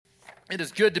It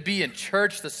is good to be in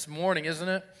church this morning, isn't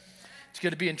it? It's good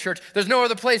to be in church. There's no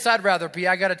other place I'd rather be,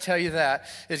 I got to tell you that,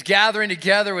 is gathering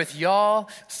together with y'all,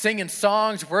 singing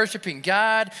songs, worshiping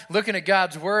God, looking at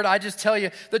God's word. I just tell you,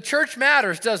 the church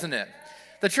matters, doesn't it?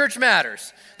 The church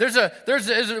matters.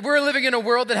 We're living in a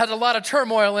world that has a lot of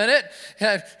turmoil in it,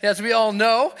 as we all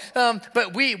know.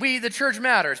 But the church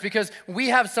matters because we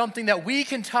have something that we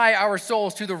can tie our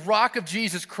souls to, the rock of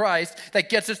Jesus Christ, that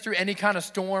gets us through any kind of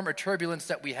storm or turbulence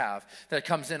that we have that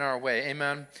comes in our way.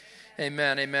 Amen.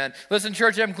 Amen, amen. Listen,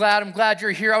 church, I'm glad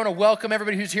you're here. I want to welcome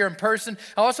everybody who's here in person.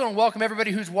 I also want to welcome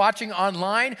everybody who's watching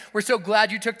online. We're so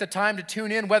glad you took the time to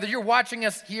tune in. Whether you're watching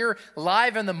us here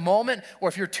live in the moment or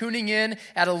if you're tuning in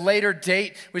at a later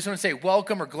date, we just want to say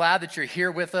welcome. We're glad that you're here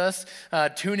with us,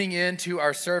 tuning in to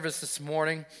our service this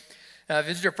morning. If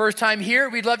this is your first time here,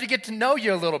 we'd love to get to know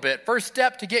you a little bit. First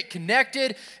step to get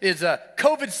connected is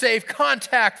COVID-safe,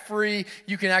 contact-free.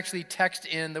 You can actually text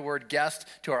in the word guest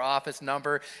to our office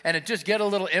number and just get a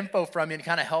little info from you and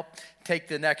kind of help take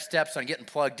the next steps on getting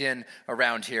plugged in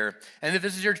around here. And if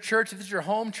this is your church, if this is your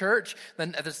home church,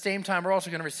 then at the same time, we're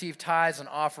also going to receive tithes and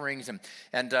offerings.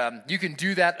 And you can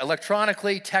do that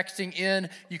electronically, texting in.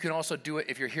 You can also do it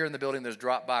if you're here in the building. There's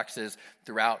drop boxes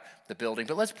throughout the building.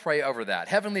 But let's pray over that.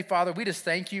 Heavenly Father, we just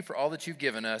thank you for all that you've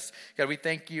given us. God, we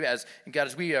thank you as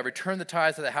we return the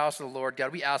tithes to the house of the Lord.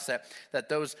 God, we ask that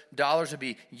those dollars would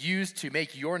be used to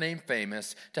make your name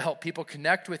famous, to help people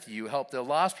connect with you, help the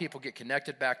lost people get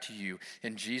connected back to you.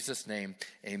 In Jesus' name,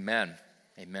 amen.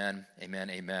 Amen, amen,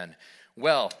 amen.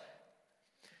 Well,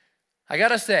 I got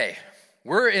to say,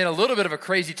 we're in a little bit of a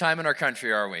crazy time in our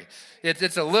country, are we?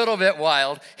 It's a little bit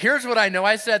wild. Here's what I know.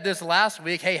 I said this last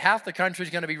week. Hey, half the country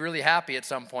is going to be really happy at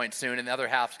some point soon, and the other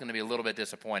half is going to be a little bit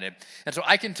disappointed. And so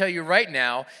I can tell you right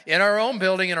now, in our own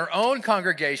building, in our own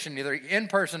congregation, either in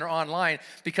person or online,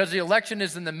 because the election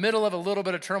is in the middle of a little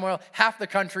bit of turmoil, half the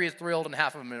country is thrilled and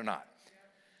half of them are not.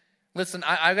 Listen,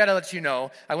 I've got to let you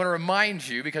know, I want to remind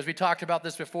you, because we talked about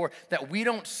this before, that we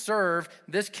don't serve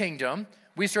this kingdom,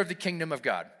 we serve the kingdom of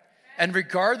God. And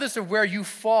regardless of where you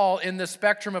fall in the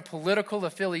spectrum of political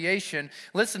affiliation,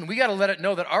 listen, we got to let it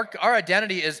know that our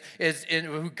identity is in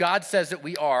who God says that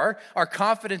we are. Our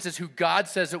confidence is who God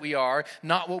says that we are,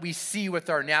 not what we see with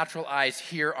our natural eyes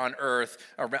here on earth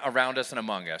around us and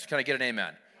among us. Can I get an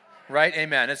amen? Right?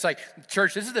 Amen. It's like,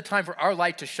 church, this is the time for our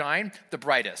light to shine the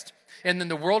brightest. And then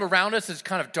the world around us is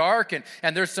kind of dark,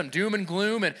 and there's some doom and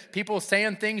gloom, and people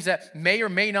saying things that may or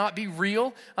may not be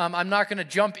real. I'm not going to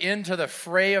jump into the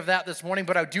fray of that this morning,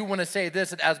 but I do want to say this,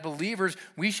 that as believers,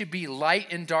 we should be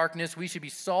light in darkness. We should be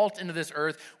salt into this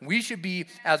earth. We should be,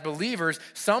 as believers,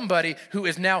 somebody who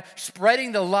is now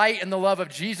spreading the light and the love of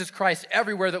Jesus Christ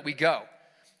everywhere that we go.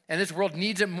 And this world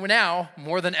needs it now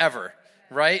more than ever.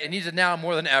 Right? It needs it now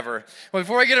more than ever. Well,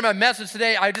 before I get into my message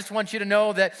today, I just want you to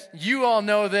know that you all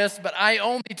know this, but I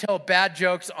only tell bad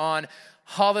jokes on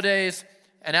holidays.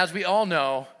 And as we all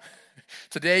know,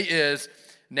 today is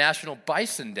National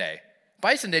Bison Day.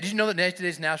 Bison Day. Did you know that today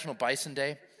is National Bison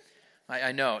Day?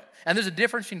 I know. And there's a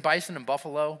difference between bison and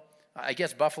buffalo. I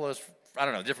guess buffaloes, I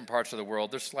don't know, different parts of the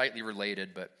world. They're slightly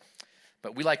related,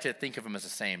 but we like to think of them as the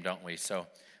same, don't we? So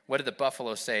what did the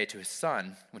buffalo say to his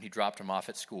son when he dropped him off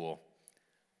at school?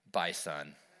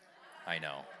 Bison. I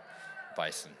know.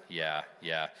 Bison. Yeah.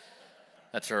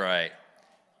 That's all right.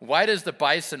 Why does the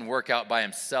bison work out by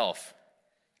himself?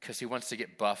 Because he wants to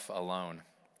get buff alone.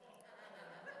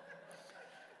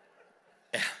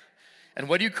 And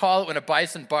what do you call it when a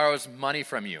bison borrows money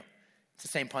from you? It's the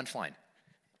same punchline.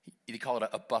 You call it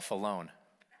a buff alone.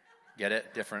 Get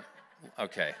it? Different?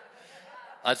 Okay.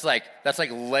 That's like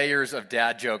layers of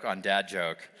dad joke on dad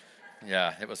joke.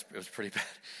 Yeah, it was pretty bad.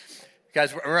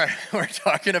 Guys, we're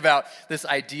talking about this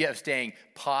idea of staying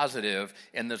positive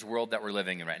in this world that we're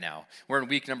living in right now. We're in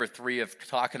week number 3 of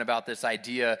talking about this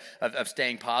idea of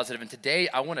staying positive. And today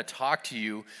I want to talk to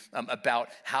you about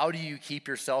how do you keep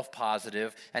yourself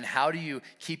positive and how do you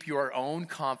keep your own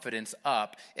confidence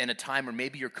up in a time where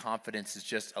maybe your confidence is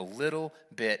just a little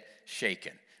bit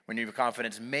shaken. When your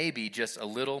confidence may be just a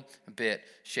little bit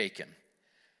shaken.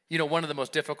 You know, one of the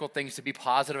most difficult things to be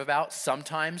positive about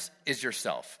sometimes is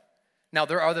yourself. Now,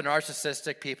 there are the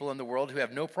narcissistic people in the world who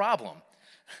have no problem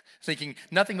thinking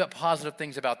nothing but positive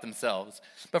things about themselves.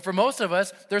 But for most of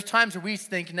us, there's times where we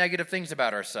think negative things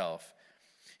about ourselves.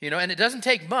 You know, and it doesn't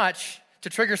take much to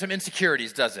trigger some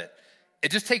insecurities, does it?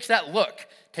 It just takes that look,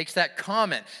 takes that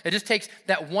comment. It just takes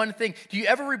that one thing. Do you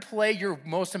ever replay your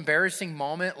most embarrassing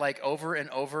moment like over and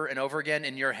over and over again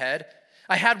in your head?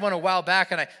 I had one a while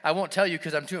back, and I won't tell you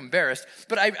because I'm too embarrassed.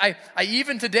 But I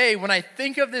even today, when I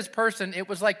think of this person, it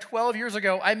was like 12 years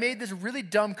ago, I made this really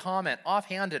dumb comment,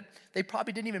 offhanded. They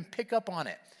probably didn't even pick up on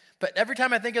it. But every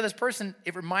time I think of this person,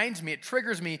 it reminds me, it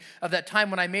triggers me of that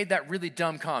time when I made that really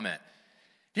dumb comment.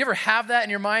 Do you ever have that in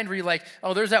your mind where you're like,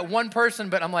 oh, there's that one person,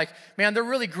 but I'm like, man, they're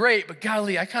really great, but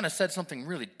golly, I kind of said something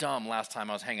really dumb last time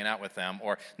I was hanging out with them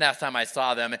or last time I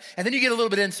saw them. And then you get a little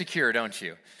bit insecure, don't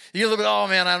you? You get a little bit, oh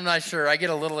man, I'm not sure. I get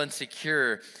a little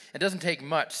insecure. It doesn't take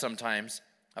much sometimes.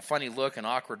 A funny look, an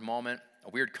awkward moment, a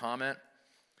weird comment.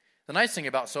 The nice thing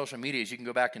about social media is you can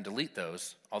go back and delete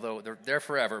those, although they're there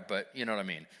forever, but you know what I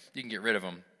mean. You can get rid of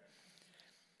them.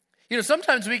 You know,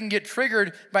 sometimes we can get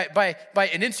triggered by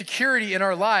an insecurity in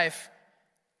our life.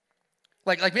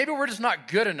 Like maybe we're just not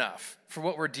good enough for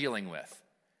what we're dealing with.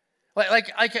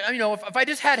 Like you know, if I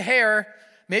just had hair,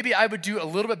 maybe I would do a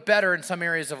little bit better in some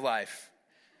areas of life.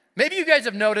 Maybe you guys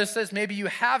have noticed this, maybe you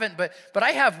haven't, but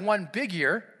I have one big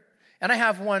ear and I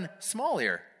have one small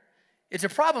ear. It's a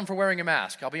problem for wearing a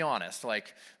mask, I'll be honest.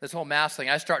 Like this whole mask thing,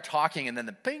 I start talking and then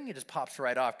the bing, it just pops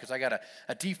right off because I got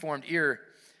a deformed ear.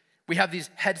 We have these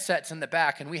headsets in the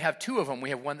back, and we have two of them. We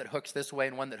have one that hooks this way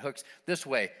and one that hooks this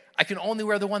way. I can only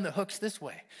wear the one that hooks this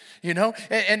way, you know,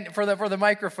 and for the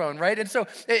microphone, right? And so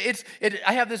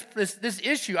I have this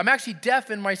issue. I'm actually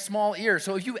deaf in my small ear.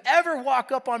 So if you ever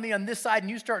walk up on me on this side and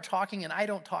you start talking and I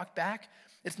don't talk back,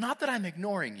 it's not that I'm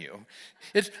ignoring you.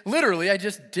 It's literally I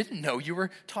just didn't know you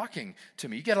were talking to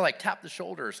me. You got to like tap the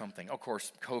shoulder or something. Of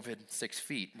course, COVID, 6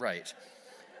 feet, right?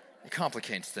 It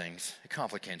complicates things.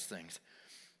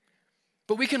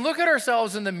 But we can look at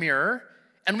ourselves in the mirror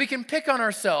and we can pick on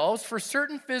ourselves for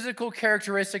certain physical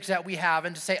characteristics that we have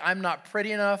and to say, I'm not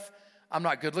pretty enough, I'm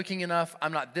not good looking enough,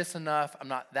 I'm not this enough, I'm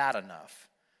not that enough.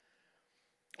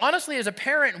 Honestly, as a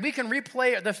parent, we can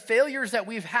replay the failures that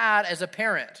we've had as a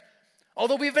parent.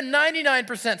 Although we've been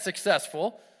 99%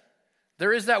 successful,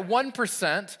 there is that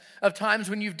 1% of times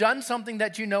when you've done something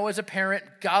that you know as a parent,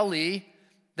 golly,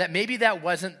 that maybe that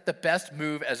wasn't the best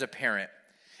move as a parent.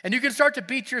 And you can start to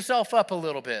beat yourself up a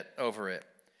little bit over it.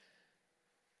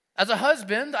 As a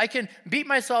husband, I can beat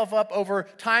myself up over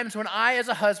times when I, as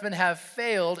a husband, have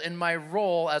failed in my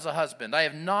role as a husband. I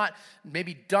have not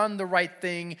maybe done the right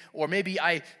thing, or maybe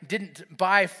I didn't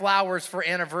buy flowers for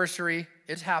anniversary.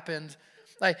 It's happened.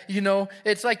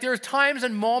 It's like there's times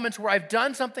and moments where I've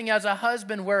done something as a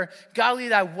husband where,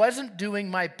 golly, I wasn't doing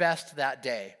my best that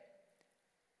day.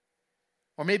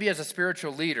 Or maybe as a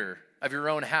spiritual leader of your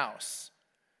own house.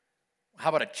 How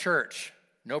about a church?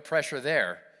 No pressure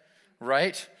there,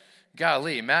 right?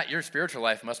 Golly, Matt, your spiritual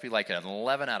life must be like an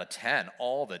 11 out of 10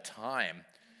 all the time.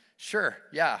 Sure,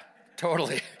 yeah,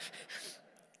 totally.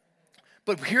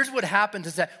 But here's what happens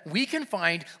is that we can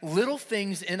find little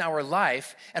things in our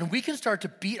life and we can start to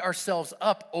beat ourselves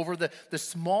up over the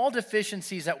small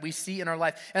deficiencies that we see in our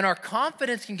life. And our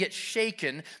confidence can get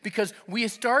shaken because we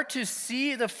start to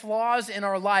see the flaws in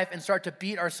our life and start to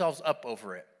beat ourselves up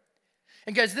over it.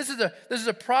 And guys, this is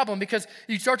a problem because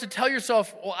you start to tell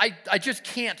yourself, well, I just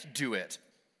can't do it.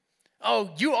 Oh,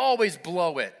 you always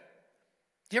blow it.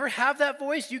 Do you ever have that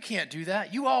voice? You can't do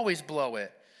that. You always blow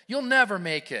it. You'll never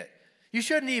make it. You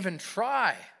shouldn't even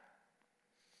try.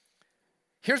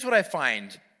 Here's what I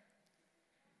find.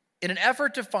 In an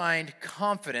effort to find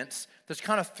confidence, there's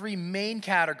kind of three main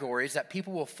categories that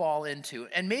people will fall into.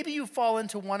 And maybe you fall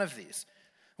into one of these.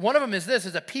 One of them is this,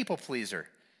 is a people pleaser.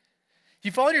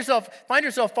 You find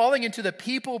yourself falling into the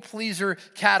people pleaser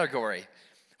category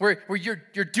where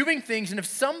you're doing things, and if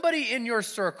somebody in your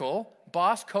circle,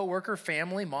 boss, coworker,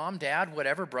 family, mom, dad,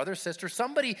 whatever, brother, sister,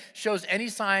 somebody shows any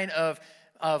sign of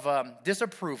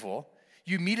disapproval,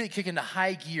 you immediately kick into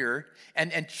high gear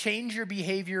and change your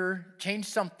behavior, change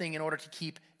something in order to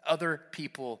keep other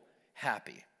people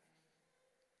happy.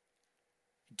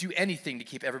 Do anything to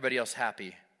keep everybody else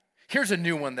happy. Here's a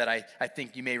new one that I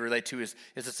think you may relate to is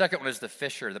the second one is the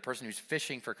fisher, the person who's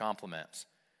fishing for compliments.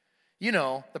 You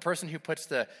know, the person who puts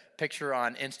the picture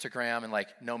on Instagram and like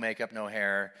no makeup, no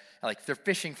hair. Like they're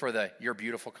fishing for the you're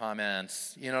beautiful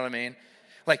comments. You know what I mean?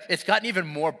 Like it's gotten even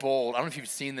more bold. I don't know if you've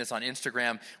seen this on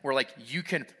Instagram where like you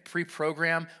can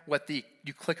pre-program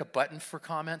you click a button for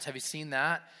comments. Have you seen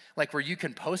that? Like where you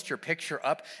can post your picture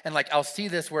up and like I'll see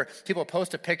this where people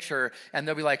post a picture and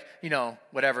they'll be like, you know,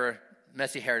 whatever,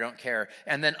 messy hair, don't care.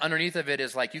 And then underneath of it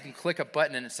is like you can click a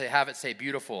button and have it say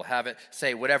beautiful, have it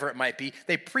say whatever it might be.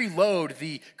 They preload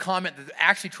the comment that they're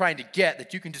actually trying to get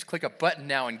that you can just click a button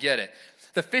now and get it.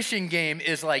 The fishing game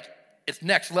is like It's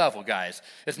next level, guys.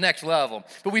 It's next level.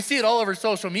 But we see it all over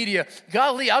social media.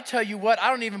 Golly, I'll tell you what, I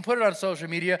don't even put it on social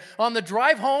media. On the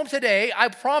drive home today, I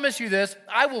promise you this,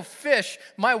 I will fish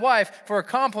my wife for a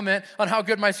compliment on how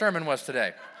good my sermon was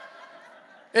today.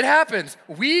 It happens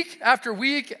week after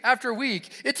week after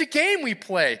week. It's a game we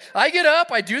play. I get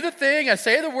up, I do the thing, I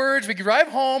say the words, we drive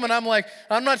home, and I'm like,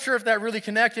 I'm not sure if that really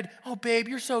connected. Oh, babe,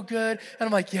 you're so good. And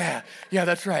I'm like, yeah,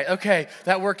 that's right. Okay,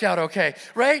 that worked out okay.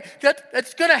 Right?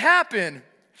 That's going to happen.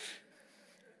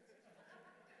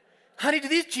 Honey, do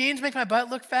these jeans make my butt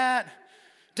look fat?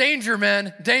 Danger,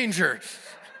 man, danger.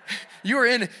 You're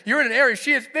in an area.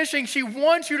 She is fishing. She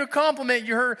wants you to compliment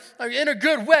her in a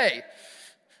good way.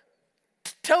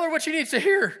 Tell her what she needs to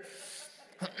hear.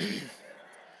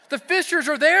 The fishers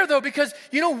are there, though, because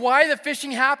you know why the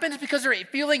fishing happens? Because they're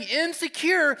feeling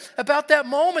insecure about that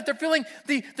moment. They're feeling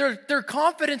their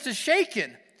confidence is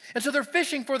shaken. And so they're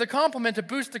fishing for the compliment to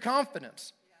boost the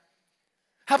confidence.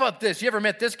 How about this? You ever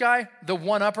met this guy? The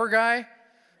one-upper guy?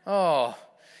 Oh,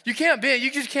 you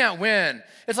just can't win.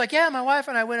 It's like, yeah, my wife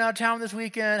and I went out of town this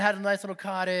weekend, had a nice little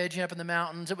cottage up in the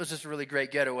mountains. It was just a really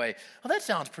great getaway. Well, that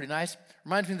sounds pretty nice.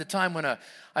 Reminds me of the time when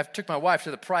I took my wife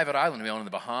to the private island we own in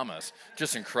the Bahamas.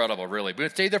 Just incredible, really. We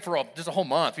stayed there for just a whole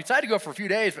month. We decided to go for a few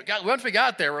days, but once we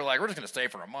got there, we're like, we're just going to stay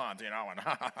for a month, And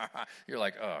you're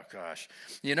like, oh, gosh.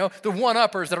 The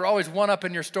one-uppers that are always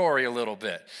one-upping your story a little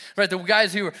bit. Right? The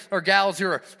guys or gals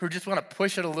who just want to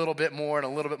push it a little bit more and a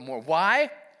little bit more.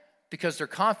 Why? Because their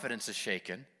confidence is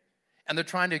shaken, and they're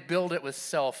trying to build it with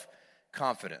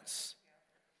self-confidence.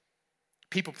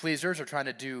 People pleasers are trying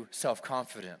to do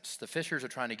self-confidence. The fishers are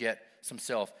trying to get some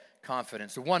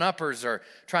self-confidence. The one-uppers are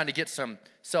trying to get some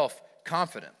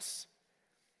self-confidence.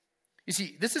 You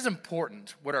see, this is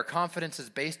important, what our confidence is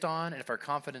based on and if our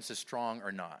confidence is strong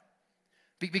or not.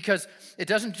 Because it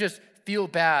doesn't just feel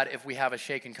bad if we have a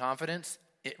shaken confidence,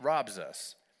 it robs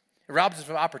us. It robs us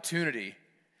of opportunity.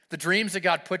 The dreams that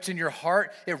God puts in your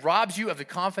heart, it robs you of the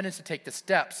confidence to take the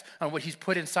steps on what he's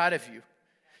put inside of you.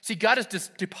 See, God has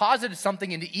deposited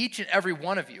something into each and every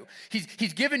one of you.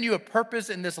 He's given you a purpose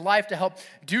in this life to help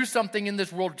do something in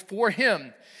this world for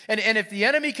him. And if the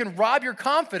enemy can rob your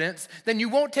confidence, then you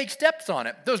won't take steps on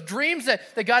it. Those dreams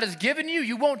that God has given you,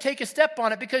 you won't take a step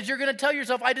on it because you're going to tell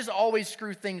yourself, I just always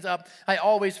screw things up. I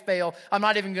always fail. I'm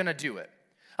not even going to do it.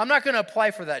 I'm not going to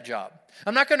apply for that job.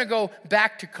 I'm not going to go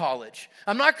back to college.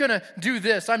 I'm not going to do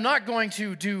this. I'm not going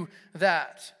to do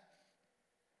that.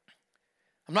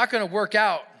 I'm not going to work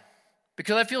out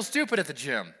because I feel stupid at the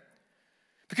gym.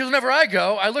 Because whenever I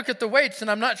go, I look at the weights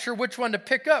and I'm not sure which one to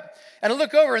pick up. And I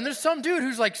look over and there's some dude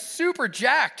who's like super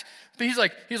jacked. But he's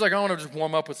like, I want to just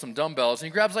warm up with some dumbbells. And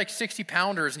he grabs like 60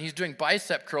 pounders and he's doing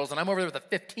bicep curls. And I'm over there with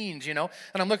the 15s, And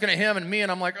I'm looking at him and me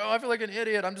and I'm like, oh, I feel like an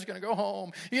idiot. I'm just going to go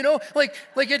home. Like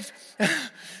it's,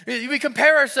 we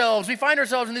compare ourselves. We find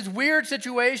ourselves in these weird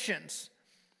situations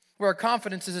where our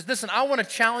confidence is. Listen, I want to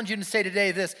challenge you to say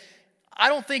today this. I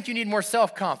don't think you need more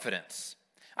self-confidence.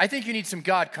 I think you need some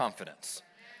God confidence.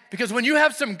 Because when you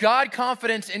have some God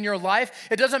confidence in your life,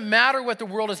 it doesn't matter what the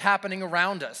world is happening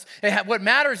around us. What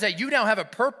matters is that you now have a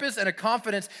purpose and a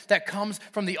confidence that comes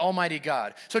from the Almighty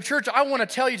God. So church, I want to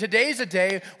tell you today's a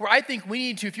day where I think we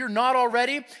need to, if you're not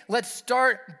already, let's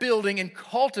start building and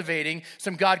cultivating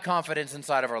some God confidence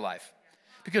inside of our life.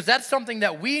 Because that's something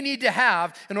that we need to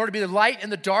have in order to be the light in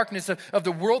the darkness of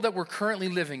the world that we're currently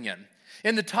living in.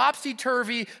 In the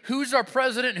topsy-turvy, who's our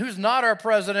president, who's not our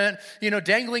president,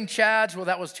 dangling chads. Well,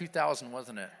 that was 2000,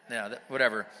 wasn't it? Yeah,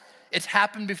 whatever. It's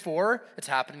happened before. It's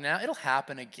happening now. It'll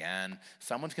happen again.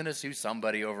 Someone's going to sue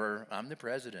somebody over, I'm the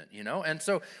president, And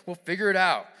so we'll figure it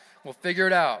out.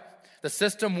 The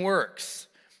system works.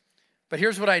 But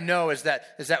here's what I know is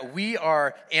that we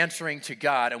are answering to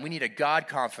God, and we need a God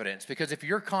confidence. Because if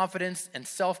your confidence and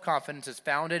self-confidence is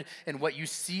founded in what you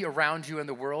see around you in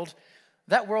the world,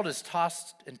 that world is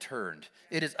tossed and turned.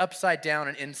 It is upside down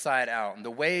and inside out. And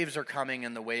the waves are coming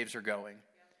and the waves are going.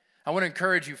 I want to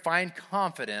encourage you, find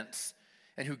confidence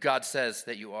in who God says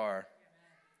that you are.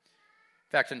 In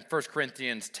fact, in 1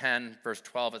 Corinthians 10, verse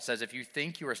 12, it says, if you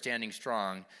think you are standing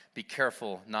strong, be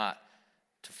careful not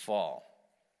to fall.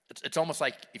 It's almost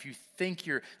like if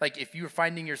you're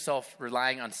finding yourself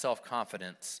relying on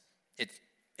self-confidence,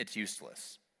 it's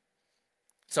useless.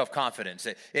 Self-confidence,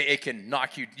 it can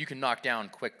knock you can knock down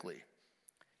quickly.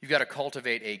 You've got to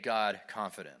cultivate a God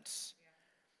confidence.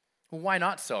 Well, why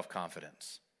not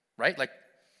self-confidence, right? Like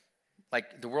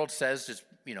the world says, just,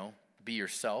 be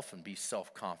yourself and be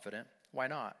self-confident. Why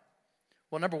not?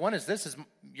 Well, number one is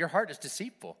your heart is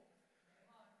deceitful.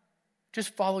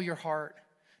 Just follow your heart.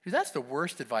 Dude, that's the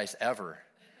worst advice ever.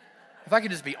 If I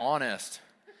could just be honest.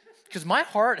 Because my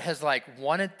heart has like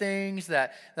wanted things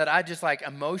that I just like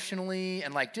emotionally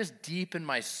and like just deep in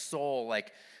my soul,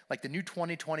 like the new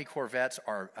 2020 Corvettes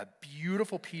are a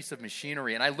beautiful piece of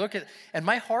machinery. And I look at, and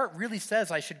my heart really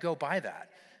says I should go buy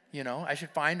that. I should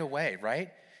find a way, right?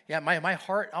 Yeah, my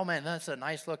heart, oh man, that's a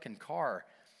nice looking car.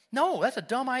 No, that's a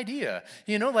dumb idea.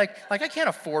 Like I can't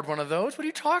afford one of those. What are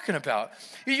you talking about?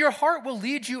 Your heart will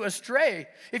lead you astray.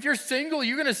 If you're single,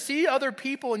 you're going to see other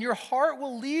people, and your heart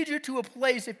will lead you to a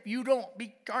place, if you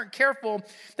aren't careful,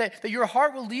 that your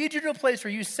heart will lead you to a place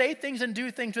where you say things and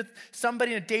do things with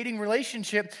somebody in a dating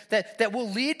relationship that will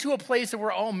lead to a place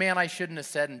where, oh man, I shouldn't have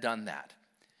said and done that.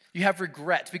 You have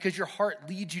regrets because your heart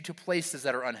leads you to places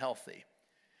that are unhealthy.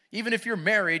 Even if you're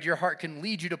married, your heart can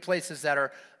lead you to places that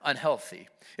are unhealthy.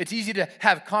 It's easy to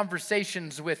have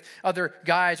conversations with other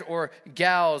guys or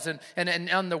gals, and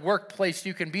on the workplace,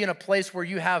 you can be in a place where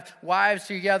you have wives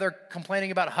together complaining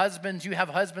about husbands, you have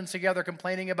husbands together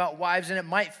complaining about wives, and it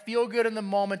might feel good in the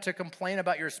moment to complain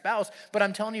about your spouse, but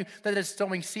I'm telling you that it's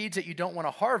sowing seeds that you don't want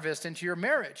to harvest into your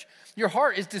marriage. Your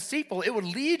heart is deceitful. It will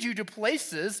lead you to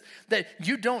places that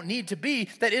you don't need to be,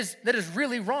 that is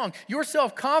really wrong. Your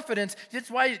self-confidence,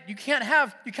 that's why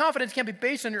your confidence can't be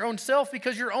based on your own self,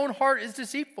 because your own heart is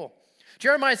deceitful.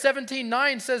 Jeremiah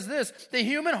 17:9 says this: the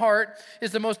human heart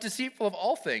is the most deceitful of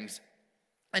all things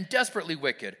and desperately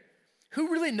wicked.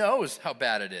 Who really knows how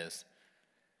bad it is?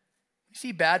 You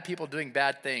see bad people doing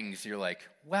bad things, you're like,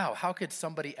 wow, how could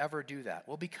somebody ever do that?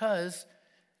 Well, because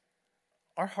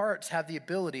our hearts have the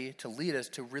ability to lead us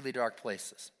to really dark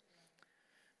places.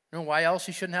 You know why else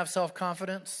you shouldn't have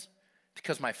self-confidence?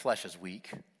 Because my flesh is weak.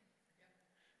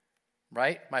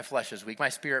 Right? My flesh is weak. My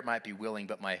spirit might be willing,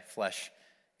 but my flesh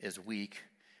is weak.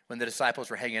 When the disciples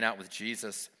were hanging out with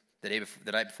Jesus the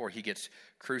night before he gets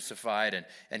crucified,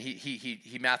 and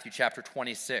he Matthew chapter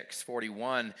 26,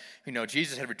 41,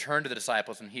 Jesus had returned to the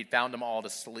disciples, and he found them all to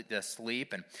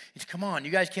sleep. And he said, come on,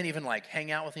 you guys can't even like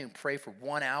hang out with me and pray for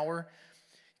 1 hour?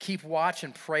 Keep watch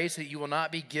and pray so that you will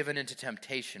not be given into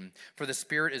temptation. For the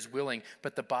spirit is willing,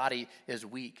 but the body is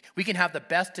weak. We can have the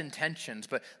best intentions,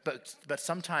 but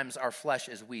sometimes our flesh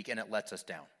is weak and it lets us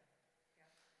down.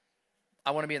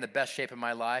 I want to be in the best shape of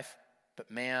my life,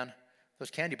 but man, those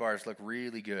candy bars look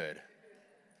really good.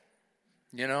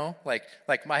 Like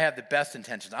I have the best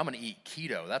intentions. I'm going to eat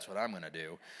keto. That's what I'm going to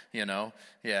do. Yeah.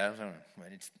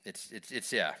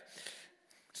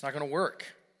 It's not going to work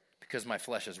because my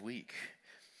flesh is weak.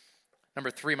 Number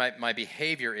 3, my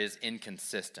behavior is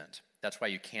inconsistent. That's why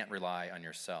you can't rely on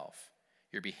yourself.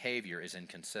 Your behavior is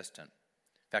inconsistent.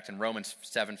 In fact, in Romans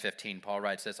 7:15, Paul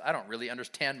writes this: I don't really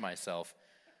understand myself.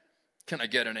 Can I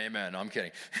get an amen? No, I'm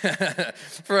kidding.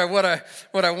 For what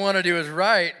I want to do is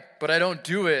right, but I don't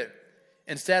do it.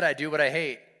 Instead, I do what I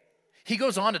hate. He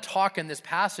goes on to talk in this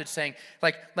passage saying,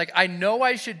 like I know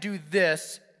I should do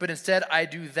this, but instead I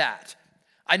do that.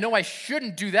 I know I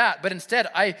shouldn't do that, but instead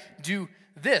I do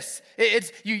this.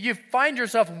 It's you find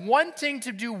yourself wanting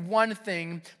to do one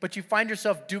thing, but you find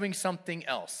yourself doing something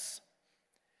else.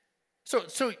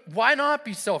 So why not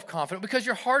be self-confident? Because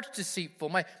your heart's deceitful.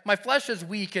 My flesh is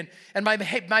weak, and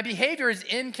my behavior is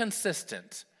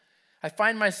inconsistent. I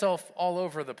find myself all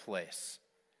over the place.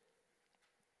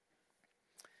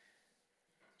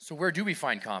 So where do we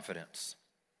find confidence?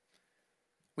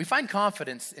 We find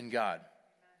confidence in God.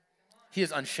 He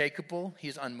is unshakable. He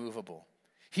is unmovable.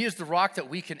 He is the rock that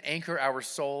we can anchor our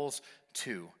souls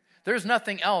to. There's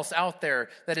nothing else out there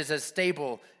that is as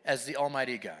stable as the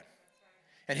Almighty God.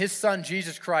 And his son,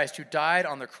 Jesus Christ, who died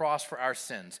on the cross for our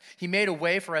sins, he made a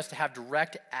way for us to have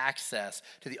direct access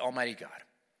to the Almighty God.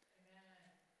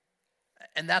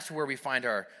 And that's where we find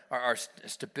our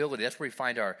stability. That's where we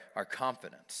find our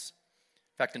confidence.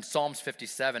 In fact, in Psalms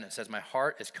 57, it says, my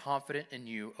heart is confident in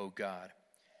you, O God.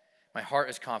 My heart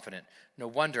is confident. No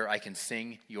wonder I can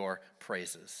sing your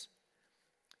praises.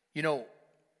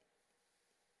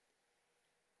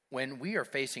 When we are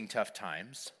facing tough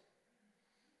times,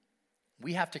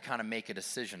 we have to kind of make a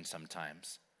decision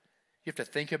sometimes. You have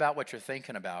to think about what you're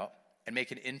thinking about and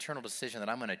make an internal decision that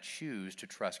I'm going to choose to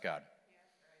trust God.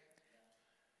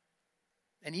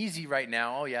 And easy right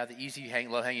now, the easy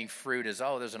low-hanging fruit is,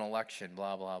 there's an election,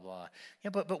 blah, blah, blah. Yeah,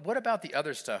 but what about the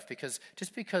other stuff? Because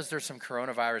just because there's some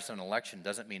coronavirus and an election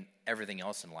doesn't mean everything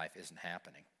else in life isn't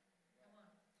happening.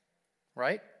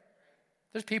 Right?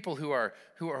 There's people who are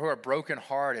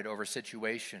brokenhearted over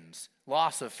situations,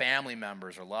 loss of family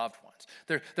members or loved ones.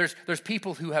 There's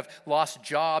people who have lost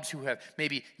jobs, who have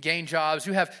maybe gained jobs,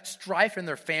 who have strife in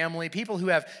their family, people who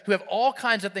have all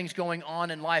kinds of things going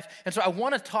on in life. And so I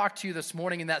want to talk to you this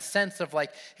morning in that sense of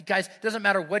like, guys, it doesn't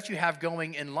matter what you have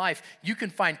going in life, you can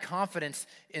find confidence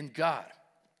in God.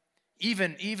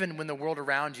 even when the world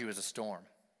around you is a storm.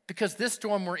 Because this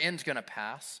storm we're in is going to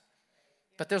pass,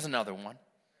 but there's another one.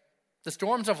 The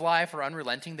storms of life are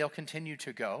unrelenting. They'll continue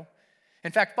to go.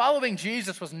 In fact, following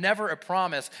Jesus was never a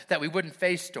promise that we wouldn't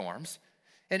face storms.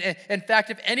 And in fact,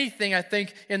 if anything, I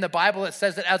think in the Bible it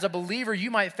says that as a believer, you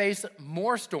might face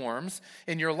more storms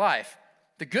in your life.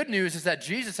 The good news is that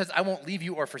Jesus says, I won't leave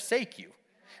you or forsake you.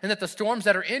 And that the storms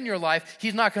that are in your life,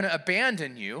 he's not going to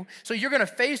abandon you. So you're going to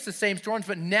face the same storms,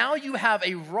 but now you have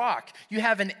a rock. You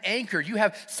have an anchor. You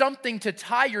have something to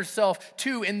tie yourself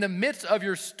to in the midst of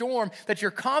your storm, that your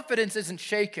confidence isn't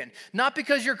shaken. Not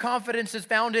because your confidence is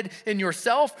founded in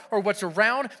yourself or what's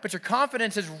around, but your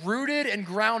confidence is rooted and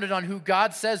grounded on who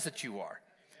God says that you are.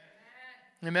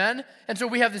 Amen? And so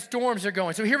we have the storms that are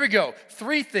going. So here we go.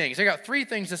 3 things. I got 3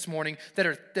 things this morning that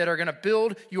are going to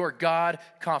build your God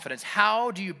confidence.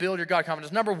 How do you build your God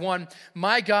confidence? Number 1,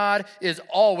 my God is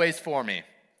always for me.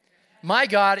 My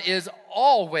God is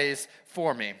always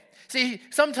for me. See,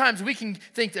 sometimes we can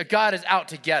think that God is out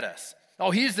to get us. Oh,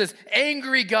 he's this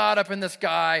angry God up in the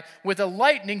sky with a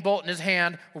lightning bolt in his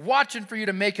hand, watching for you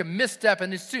to make a misstep.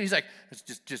 And he's like,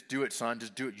 just do it, son.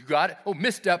 Just do it. You got it? Oh,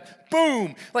 misstep.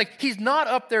 Boom. Like, he's not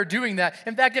up there doing that.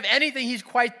 In fact, if anything, he's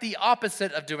quite the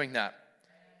opposite of doing that.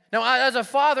 Now, as a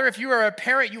father, if you are a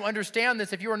parent, you understand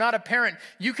this. If you are not a parent,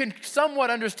 you can somewhat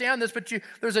understand this. But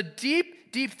there's a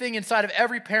deep, deep thing inside of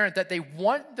every parent that they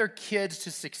want their kids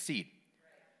to succeed.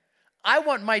 I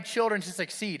want my children to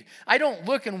succeed. I don't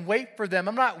look and wait for them.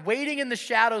 I'm not waiting in the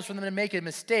shadows for them to make a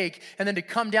mistake and then to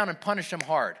come down and punish them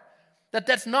hard.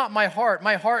 That's not my heart.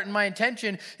 My heart and my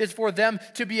intention is for them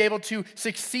to be able to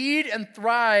succeed and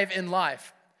thrive in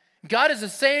life. God is the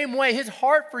same way. His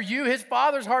heart for you, his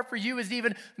Father's heart for you is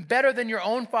even better than your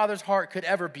own father's heart could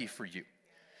ever be for you.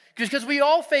 Because we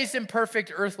all face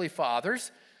imperfect earthly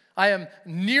fathers. I am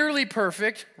nearly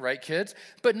perfect, right, kids?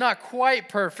 But not quite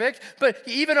perfect. But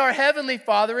even our Heavenly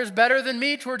Father is better than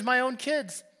me towards my own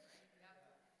kids.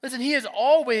 Listen, he is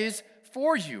always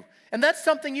for you. And that's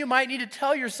something you might need to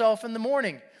tell yourself in the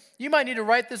morning. You might need to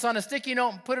write this on a sticky note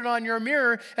and put it on your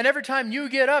mirror. And every time you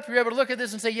get up, you're able to look at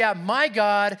this and say, yeah, my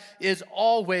God is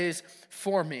always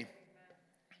for me.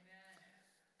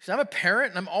 So I'm a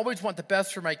parent and I always want the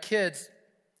best for my kids,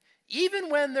 even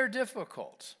when they're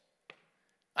difficult.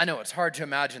 I know it's hard to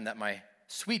imagine that my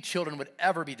sweet children would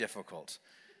ever be difficult.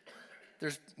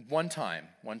 There's one time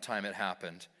it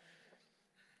happened.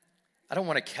 I don't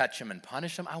want to catch them and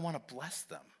punish them. I want to bless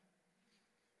them.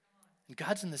 And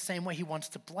God's in the same way. He wants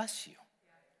to bless you.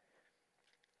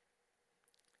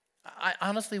 I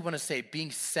honestly want to say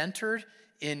being centered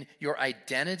in your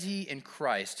identity in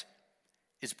Christ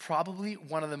is probably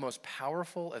one of the most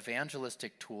powerful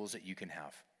evangelistic tools that you can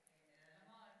have.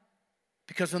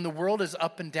 Because when the world is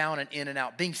up and down and in and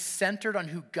out, being centered on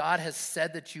who God has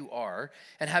said that you are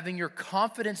and having your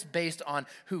confidence based on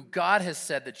who God has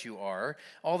said that you are,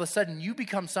 all of a sudden you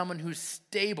become someone who's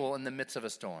stable in the midst of a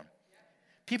storm.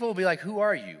 People will be like, who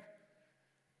are you?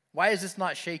 Why is this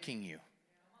not shaking you?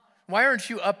 Why aren't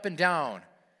you up and down?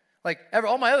 Like,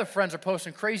 all my other friends are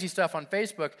posting crazy stuff on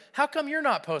Facebook. How come you're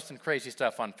not posting crazy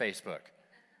stuff on Facebook?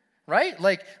 Right?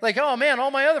 Like, oh man,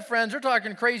 all my other friends are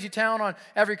talking crazy town on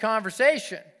every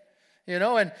conversation, you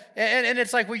know, and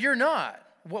it's like, well, you're not.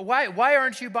 Why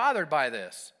aren't you bothered by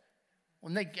this?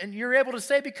 And you're able to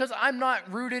say, because I'm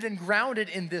not rooted and grounded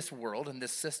in this world, in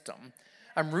this system.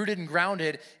 I'm rooted and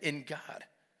grounded in God.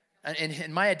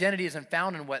 And my identity isn't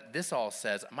found in what this all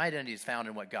says. My identity is found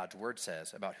in what God's word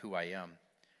says about who I am.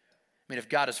 I mean, if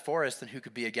God is for us, then who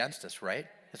could be against us, right?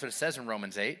 That's what it says in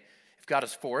Romans 8. If God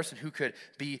is for us, then who could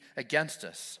be against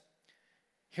us?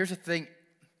 Here's the thing.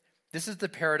 This is the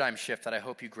paradigm shift that I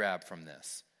hope you grab from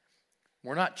this.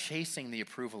 We're not chasing the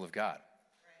approval of God.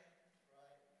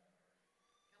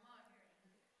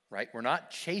 Right? We're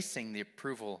not chasing the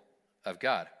approval of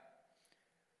God.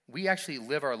 We actually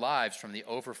live our lives from the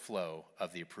overflow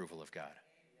of the approval of God.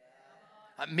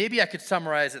 Maybe I could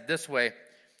summarize it this way.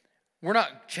 We're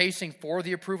not chasing for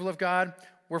the approval of God.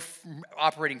 We're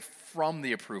operating from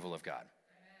the approval of God.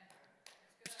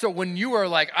 So when you are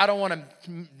like, I don't want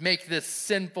to make this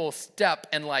sinful step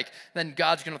and like, then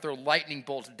God's going to throw lightning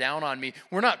bolts down on me.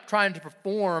 We're not trying to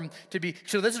perform to be,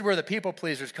 so this is where the people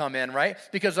pleasers come in, right?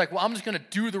 Because like, well, I'm just going to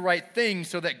do the right thing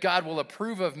so that God will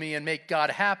approve of me and make God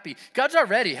happy. God's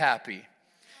already happy.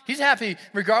 He's happy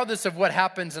regardless of what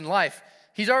happens in life.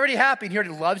 He's already happy and he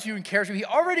already loves you and cares for you. He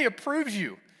already approves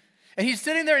you. And he's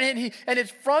sitting there and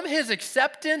it's from his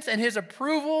acceptance and his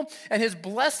approval and his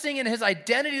blessing and his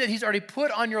identity that he's already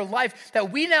put on your life that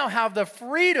we now have the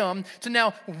freedom to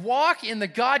now walk in the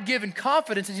God-given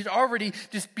confidence that he's already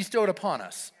just bestowed upon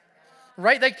us.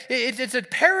 right? Like it's a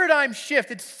paradigm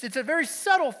shift. It's a very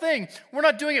subtle thing. We're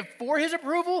not doing it for his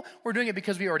approval. We're doing it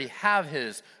because we already have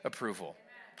his approval.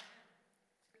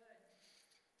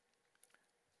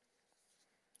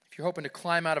 If you're hoping to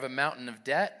climb out of a mountain of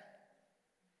debt,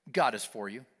 God is for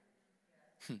you.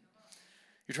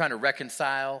 You're trying to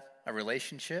reconcile a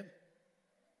relationship,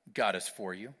 God is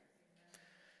for you.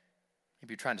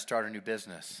 Maybe you're trying to start a new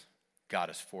business, God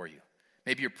is for you.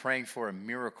 Maybe you're praying for a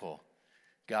miracle,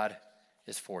 God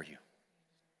is for you.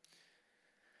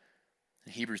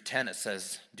 In Hebrews 10, it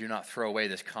says, do not throw away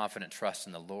this confident trust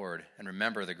in the Lord, and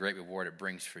remember the great reward it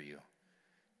brings for you.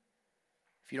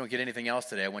 If you don't get anything else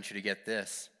today, I want you to get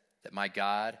this, that my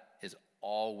God is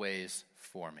always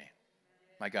for me.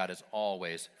 My God is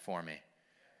always for me.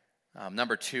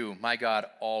 Number 2, my God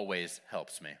always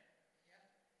helps me.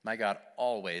 My God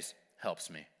always helps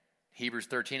me. Hebrews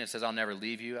 13, it says, I'll never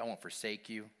leave you. I won't forsake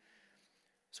you.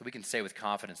 So we can say with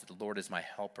confidence that the Lord is my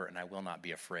helper and I will not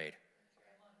be afraid.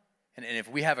 And if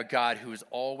we have a God who is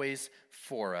always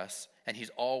for us and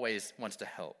he's always wants to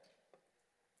help.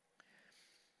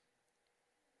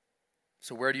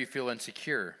 So where do you feel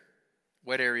insecure?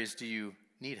 What areas do you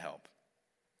need help?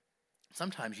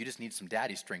 Sometimes you just need some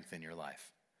daddy strength in your life.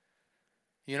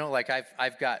 You know, like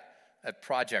I've got a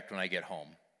project when I get home.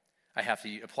 I have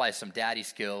to apply some daddy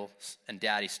skills and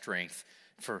daddy strength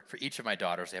for each of my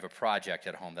daughters. They have a project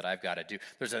at home that I've got to do.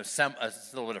 There's a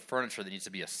little bit of furniture that needs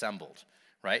to be assembled,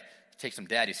 right? Take some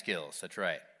daddy skills. That's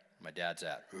right. Where my dad's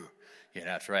at. Yeah,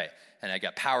 that's right. And I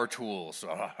got power tools.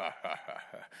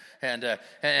 And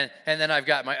then I've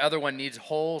got my other one needs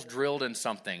holes drilled in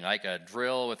something, like a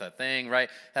drill with a thing, right?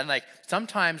 And like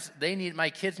sometimes my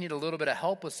kids need a little bit of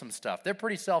help with some stuff. They're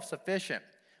pretty self-sufficient.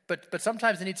 But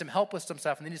sometimes they need some help with some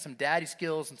stuff, and they need some daddy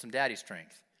skills and some daddy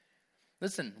strength.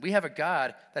 Listen, we have a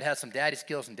God that has some daddy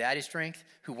skills and daddy strength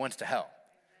who wants to help.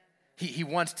 He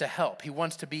wants to help. He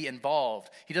wants to be involved.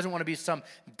 He doesn't want to be some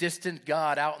distant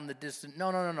God out in the distant.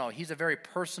 No. He's a very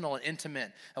personal and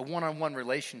intimate, a one-on-one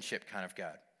relationship kind of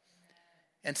God.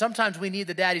 And sometimes we need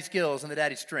the daddy skills and the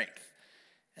daddy strength.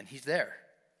 And he's there.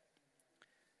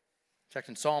 In fact,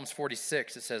 in Psalms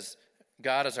 46, it says,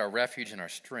 God is our refuge and our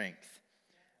strength,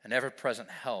 an ever-present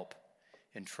help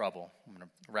in trouble. I'm going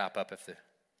to wrap up if the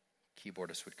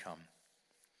keyboardist would come.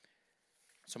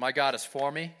 So my God is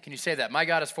for me. Can you say that? My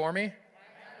God is for me.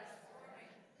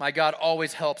 My God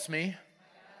always helps me.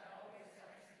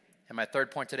 And my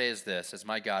third point today is this, is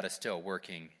my God is still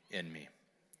working in me.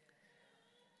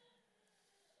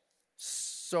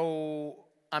 So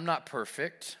I'm not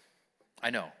perfect. I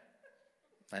know.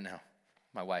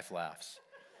 My wife laughs.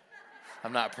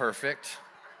 I'm not perfect.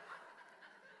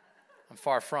 I'm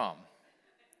far from.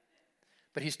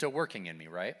 But he's still working in me,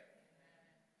 right?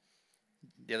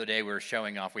 The other day we were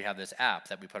showing off, we have this app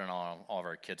that we put on all of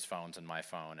our kids' phones and my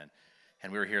phone,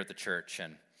 and we were here at the church,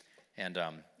 and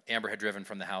Amber had driven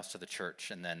from the house to the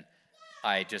church, and then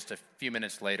I just a few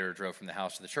minutes later drove from the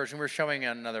house to the church, and we were showing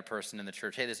another person in the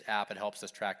church, hey, this app, it helps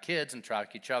us track kids and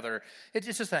track each other. It's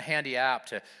just a handy app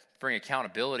to bring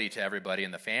accountability to everybody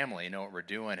in the family, know what we're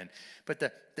doing. But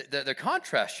the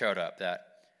contrast showed up that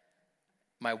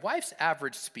my wife's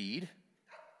average speed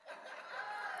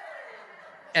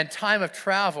and time of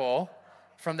travel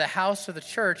from the house to the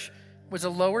church was a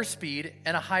lower speed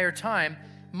and a higher time.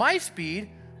 My speed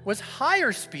was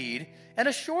higher speed and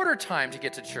a shorter time to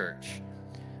get to church.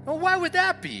 Well, why would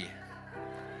that be?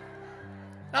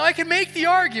 Now, I can make the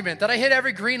argument that I hit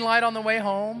every green light on the way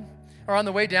home or on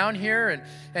the way down here,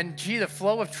 and gee, the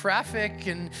flow of traffic,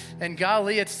 and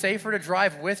golly, it's safer to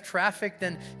drive with traffic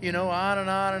than, on and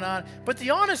on and on. But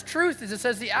the honest truth is it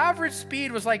says the average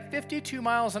speed was like 52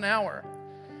 miles an hour.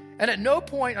 And at no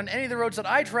point on any of the roads that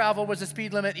I travel was the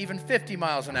speed limit even 50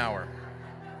 miles an hour.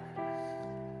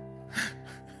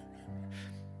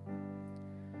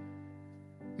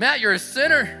 Matt, you're a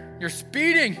sinner. You're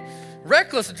speeding.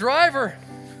 Reckless driver.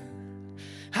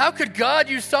 How could God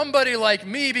use somebody like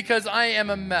me because I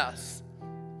am a mess?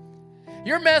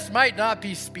 Your mess might not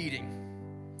be speeding.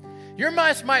 Your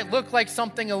mess might look like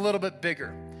something a little bit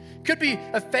bigger. It could be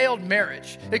a failed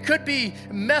marriage. It could be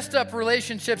messed up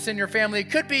relationships in your family. It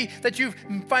could be that you've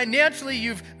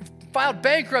filed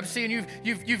bankruptcy and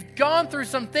you've gone through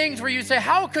some things where you say,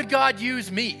 how could God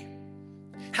use me?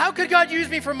 How could God use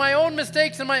me for my own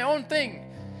mistakes and my own thing?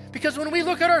 Because when we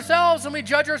look at ourselves and we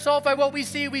judge ourselves by what we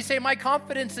see, we say, my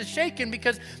confidence is shaken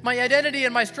because my identity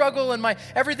and my struggle and my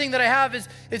everything that I have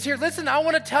is here. Listen, I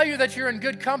want to tell you that you're in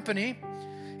good company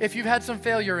if you've had some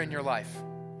failure in your life.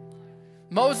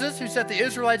 Moses, who set the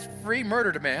Israelites free,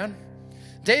 murdered a man.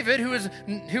 David, who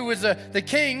was the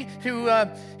king,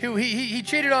 who he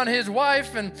cheated on his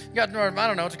wife and got, or I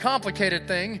don't know, it's a complicated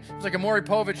thing. It was like a Maury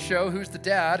Povich show, Who's the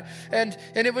Dad? And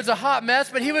it was a hot mess,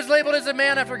 but he was labeled as a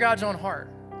man after God's own heart.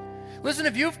 Listen,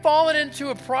 if you've fallen into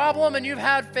a problem and you've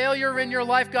had failure in your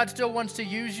life, God still wants to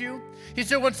use you. He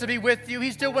still wants to be with you.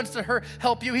 He still wants to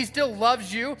help you. He still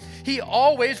loves you. He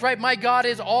always, right? My God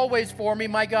is always for me.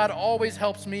 My God always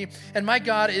helps me. And my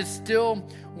God is still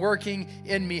working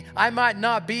in me. I might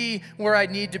not be where I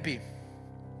need to be.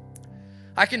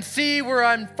 I can see where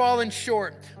I'm falling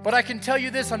short, but I can tell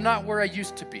you this, I'm not where I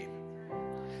used to be.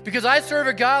 Because I serve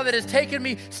a God that has taken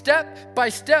me step by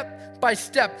step by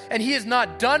step. And He is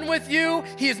not done with you.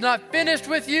 He is not finished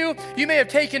with you. You may have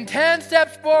taken 10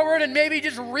 steps forward and maybe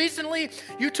just recently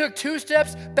you took 2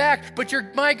 steps back. But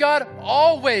my God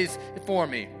always for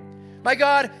me. My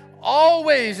God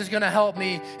always is going to help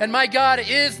me. And my God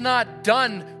is not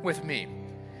done with me.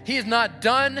 He is not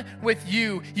done with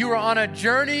you. You are on a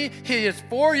journey. He is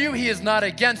for you. He is not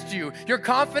against you. Your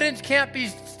confidence can't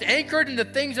be anchored in the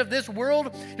things of this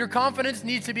world. Your confidence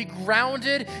needs to be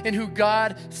grounded in who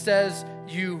God says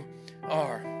you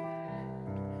are.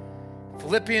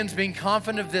 Philippians, being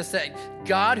confident of this, that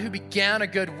God who began a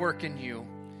good work in you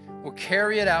will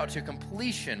carry it out to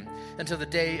completion until the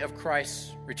day of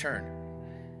Christ's return.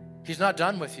 He's not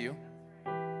done with you.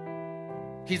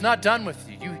 He's not done with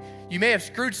you. You may have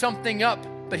screwed something up,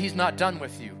 but He's not done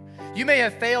with you. You may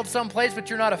have failed someplace, but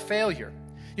you're not a failure.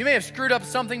 You may have screwed up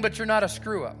something, but you're not a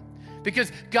screw up.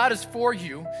 Because God is for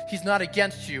you, He's not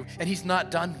against you, and He's not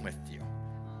done with you.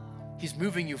 He's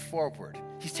moving you forward.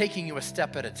 He's taking you a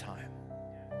step at a time.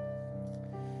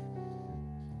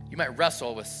 You might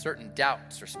wrestle with certain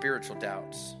doubts or spiritual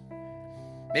doubts.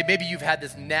 Maybe you've had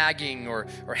this nagging or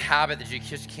habit that you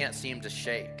just can't seem to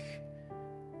shake.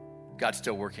 God's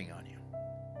still working on you.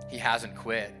 He hasn't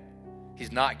quit.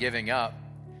 He's not giving up.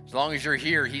 As long as you're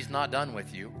here, He's not done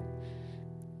with you.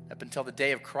 Up until the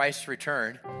day of Christ's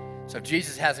return. So if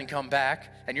Jesus hasn't come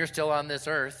back and you're still on this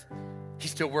earth,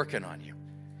 He's still working on you.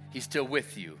 He's still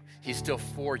with you. He's still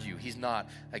for you. He's not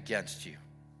against you.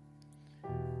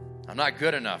 I'm not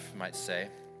good enough, you might say.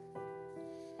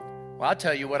 Well, I'll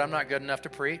tell you what, I'm not good enough to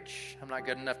preach. I'm not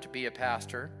good enough to be a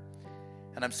pastor.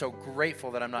 And I'm so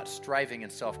grateful that I'm not striving in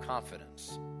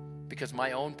self-confidence because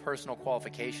my own personal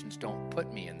qualifications don't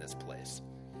put me in this place.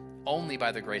 Only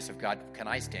by the grace of God can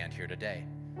I stand here today.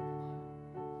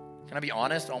 Can I be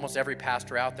honest? Almost every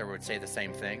pastor out there would say the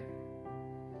same thing.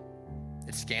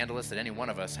 It's scandalous that any one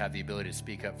of us have the ability to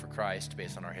speak up for Christ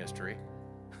based on our history.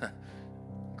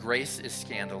 Grace is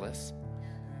scandalous.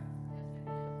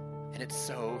 And it's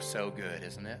so good,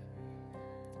 isn't it?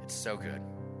 It's so good.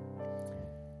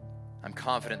 I'm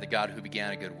confident that God who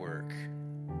began a good work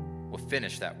will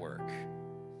finish that work.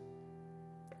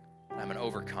 I'm an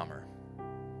overcomer.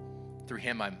 Through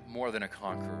Him, I'm more than a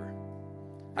conqueror.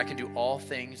 I can do all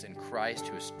things in Christ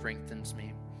who strengthens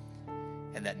me,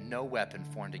 and that no weapon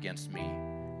formed against me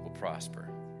will prosper.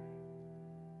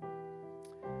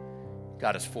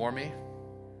 God is for me,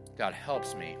 God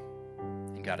helps me,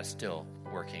 and God is still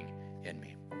working in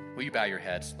me. Will you bow your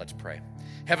heads? Let's pray.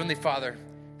 Heavenly Father,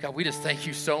 God, we just thank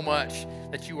You so much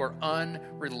that You are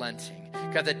unrelenting.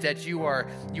 God, that you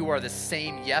are the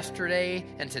same yesterday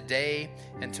and today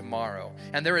and tomorrow.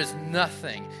 And there is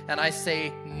nothing, and I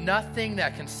say nothing,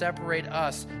 that can separate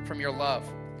us from Your love.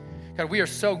 God, we are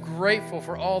so grateful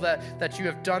for all that You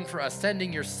have done for us,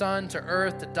 sending Your Son to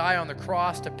earth to die on the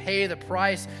cross, to pay the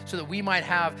price so that we might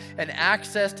have an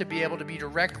access to be able to be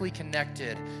directly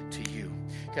connected to You.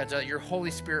 God, Your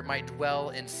Holy Spirit might dwell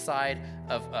inside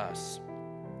of us.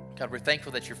 God, we're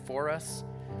thankful that You're for us,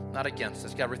 not against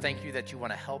us. God, we're thankful You that You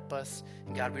want to help us.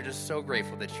 And God, we're just so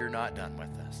grateful that You're not done with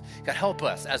us. God, help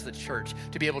us as the church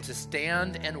to be able to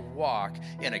stand and walk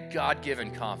in a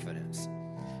God-given confidence,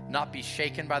 not be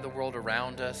shaken by the world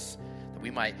around us, that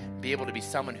we might be able to be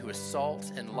someone who is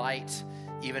salt and light,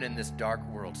 even in this dark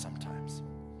world sometimes.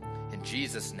 In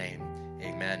Jesus' name,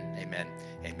 amen, amen,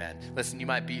 amen. Listen, you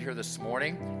might be here this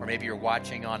morning, or maybe you're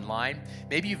watching online.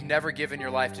 Maybe you've never given your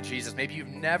life to Jesus. Maybe you've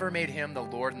never made Him the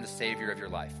Lord and the Savior of your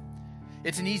life.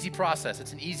 It's an easy process.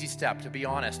 It's an easy step, to be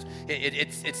honest.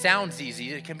 It sounds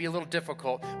easy. It can be a little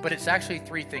difficult, but it's actually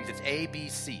 3 things. It's A, B,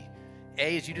 C.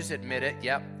 A is you just admit it.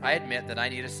 Yep, I admit that I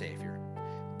need a Savior.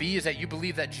 B is that you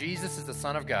believe that Jesus is the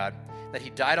Son of God, that He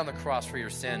died on the cross for your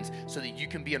sins so that you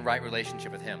can be in right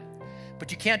relationship with Him. But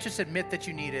you can't just admit that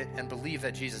you need it and believe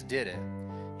that Jesus did it.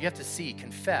 You have to see,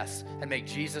 confess, and make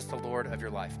Jesus the Lord of your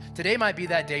life. Today might be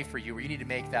that day for you where you need to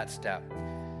make that step.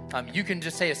 You can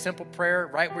just say a simple prayer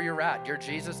right where you're at. Dear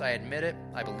Jesus, I admit it,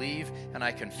 I believe, and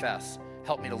I confess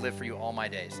help me to live for you all my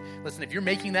days. Listen, if you're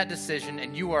making that decision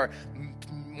and you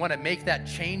want to make that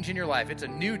change in your life, it's a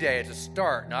new day, it's a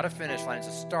start, not a finish line, it's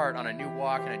a start on a new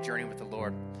walk and a journey with the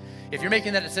Lord. If you're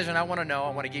making that decision, I want to know.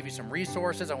 I want to give you some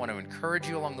resources. I want to encourage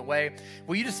you along the way.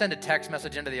 Will you just send a text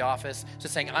message into the office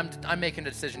just saying, I'm making a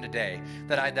decision today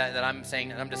that I'm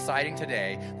saying, I'm deciding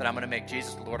today that I'm going to make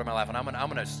Jesus the Lord of my life, and I'm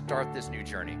going to start this new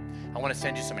journey. I want to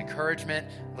send you some encouragement,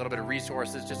 a little bit of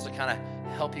resources just to kind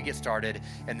of help you get started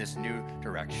in this new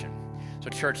direction. So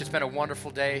church, it's been a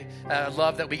wonderful day. I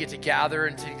love that we get to gather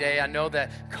and today. I know that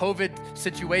COVID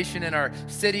situation in our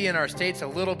city and our state's a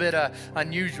little bit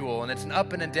unusual, and it's an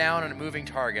up and a down and a moving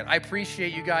target. I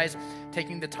appreciate you guys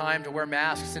taking the time to wear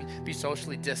masks and be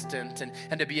socially distant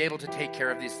and to be able to take care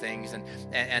of these things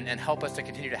and help us to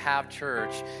continue to have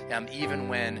church even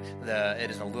when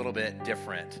it is a little bit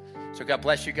different. So God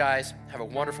bless you guys. Have a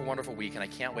wonderful, wonderful week, and I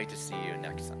can't wait to see you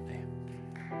next Sunday.